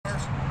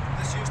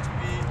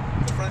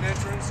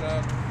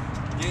of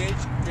GAGE,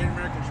 Great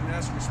American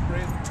Gymnastics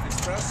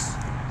Express,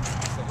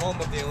 the home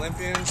of the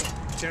Olympians,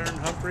 Taryn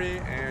Humphrey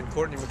and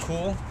Courtney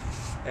McCool,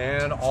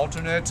 and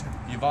alternate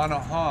Ivana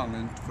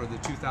Hong for the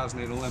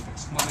 2008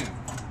 Olympics. Come on in.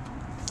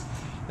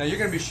 Now you're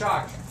going to be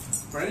shocked.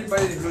 For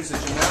anybody who's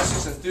a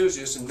gymnastics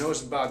enthusiast and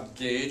knows about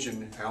GAGE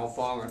and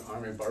Fong and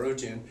Army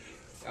Barutian,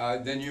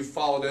 then you've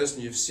followed us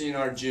and you've seen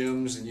our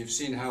gyms and you've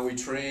seen how we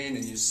train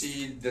and you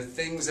see the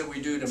things that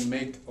we do to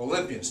make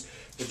Olympians.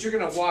 But you're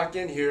going to walk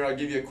in here, I'll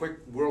give you a quick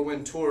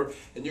whirlwind tour,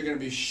 and you're going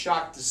to be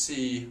shocked to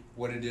see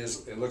what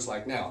it looks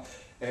like now.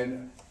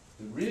 And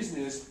the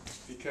reason is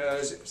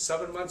because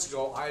 7 months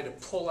ago I had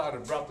to pull out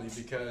abruptly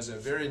because a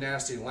very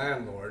nasty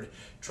landlord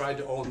tried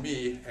to own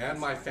me and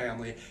my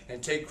family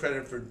and take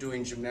credit for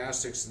doing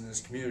gymnastics in this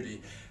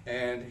community.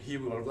 And he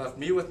would have left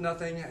me with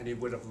nothing and he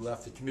would have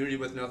left the community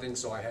with nothing,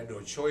 so I had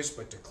no choice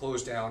but to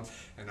close down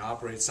and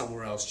operate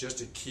somewhere else just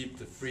to keep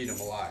the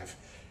freedom alive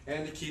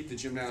and to keep the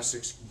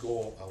gymnastics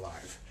goal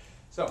alive.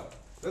 So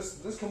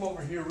let's come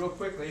over here real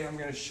quickly. I'm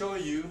going to show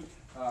you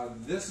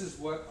this is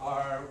what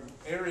our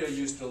area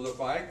used to look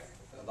like.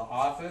 The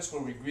office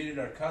where we greeted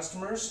our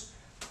customers.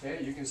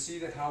 Okay, you can see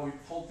that how we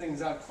pulled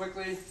things out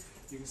quickly.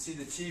 You can see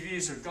the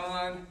TVs are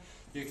gone.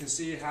 You can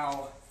see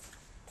how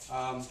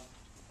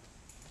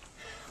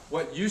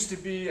what used to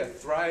be a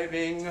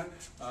thriving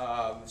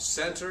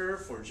center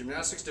for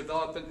gymnastics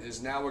development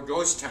is now a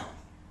ghost town.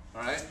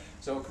 All right,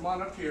 so come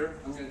on up here.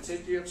 I'm going to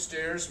take you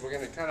upstairs. We're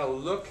going to kind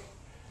of look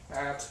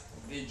at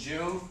the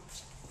gym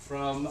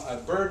from a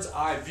bird's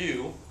eye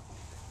view.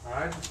 All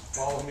right,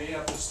 follow me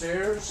up the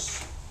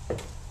stairs.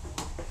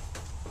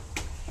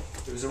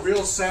 It was a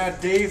real sad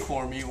day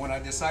for me when I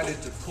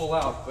decided to pull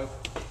out, but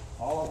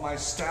all of my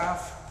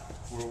staff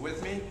were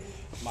with me,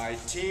 my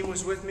team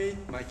was with me,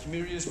 my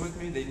community was with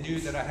me. They knew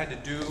that I had to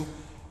do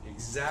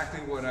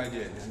exactly what I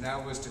did, and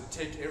that was to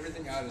take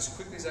everything out as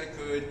quickly as I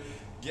could,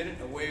 get it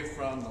away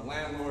from the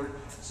landlord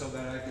so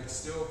that I could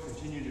still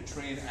continue to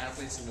train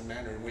athletes in the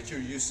manner in which you're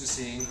used to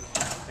seeing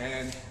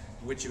and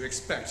which you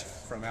expect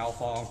from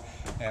Fong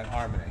and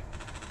Armine.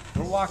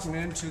 We're walking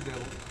into the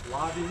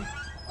lobby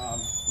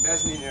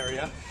mezzanine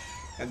area.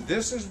 And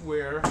this is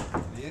where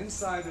the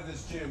inside of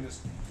this gym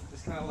is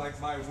kind of like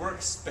my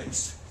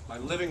workspace, my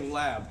living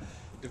lab,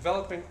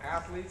 developing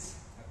athletes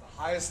at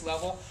the highest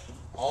level,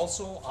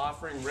 also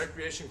offering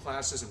recreation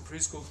classes and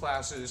preschool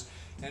classes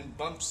and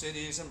bump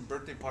cities and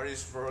birthday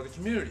parties for the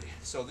community.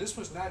 So this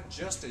was not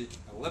just an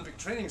Olympic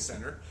training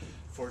center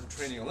for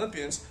training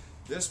Olympians,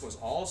 this was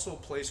also a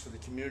place for the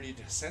community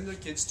to send their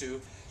kids to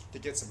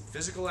get some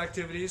physical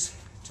activities,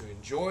 to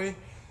enjoy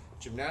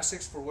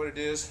gymnastics for what it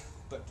is.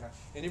 But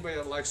anybody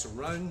that likes to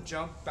run,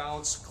 jump,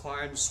 bounce,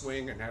 climb,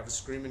 swing, and have a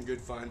screaming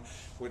good fun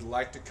would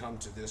like to come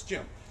to this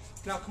gym.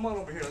 Now come on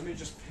over here, let me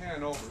just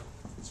pan over.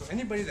 So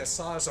anybody that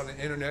saw us on the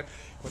internet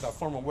with our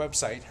formal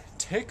website,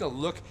 take a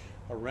look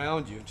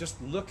around you.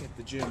 Just look at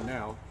the gym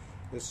now.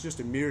 It's just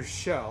a mere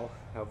shell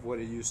of what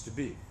it used to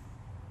be.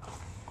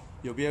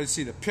 You'll be able to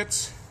see the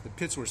pits. The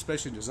pits were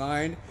specially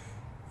designed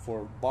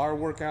for bar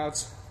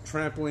workouts,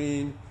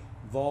 trampoline,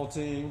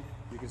 vaulting.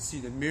 You can see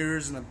the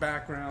mirrors in the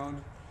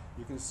background.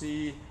 You can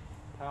see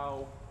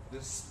how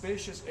this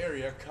spacious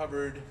area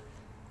covered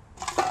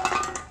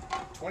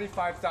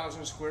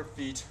 25,000 square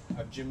feet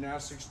of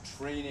gymnastics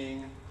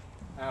training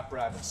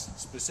apparatus,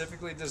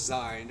 specifically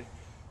designed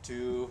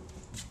to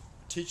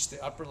teach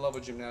the upper level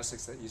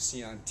gymnastics that you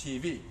see on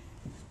TV.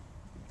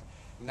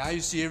 Now you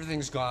see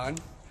everything's gone.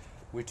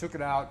 We took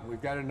it out,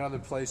 we've got it in other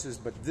places,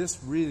 but this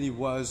really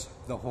was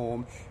the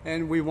home,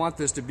 and we want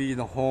this to be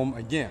the home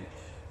again.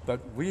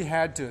 But we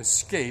had to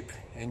escape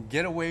and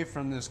get away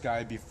from this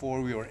guy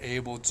before we were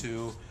able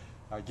to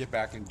get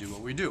back and do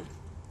what we do.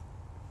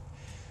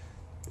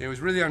 It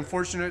was really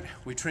unfortunate.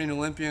 We trained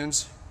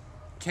Olympians.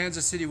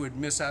 Kansas City would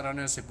miss out on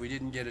us if we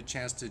didn't get a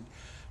chance to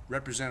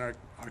represent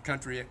our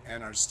country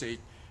and our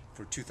state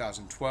for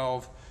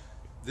 2012.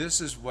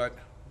 This is what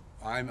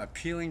I'm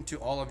appealing to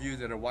all of you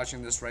that are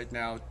watching this right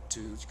now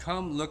to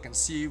come look and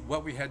see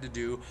what we had to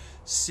do,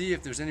 see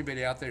if there's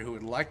anybody out there who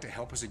would like to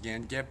help us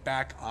again, get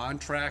back on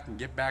track and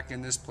get back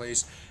in this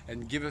place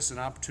and give us an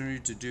opportunity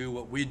to do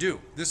what we do.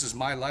 This is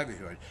my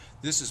livelihood.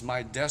 This is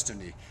my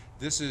destiny.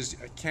 This is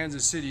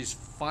Kansas City's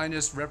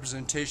finest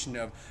representation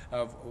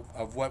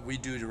of what we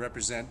do to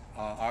represent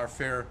our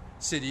fair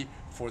city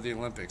for the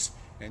Olympics.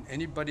 And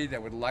anybody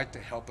that would like to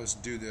help us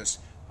do this,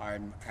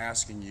 I'm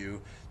asking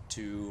you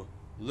to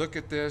look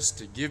at this,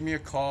 to give me a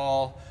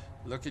call,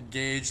 look at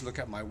GAGE, look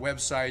at my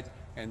website,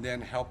 and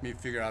then help me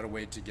figure out a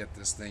way to get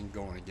this thing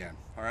going again.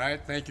 All right?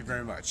 Thank you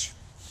very much.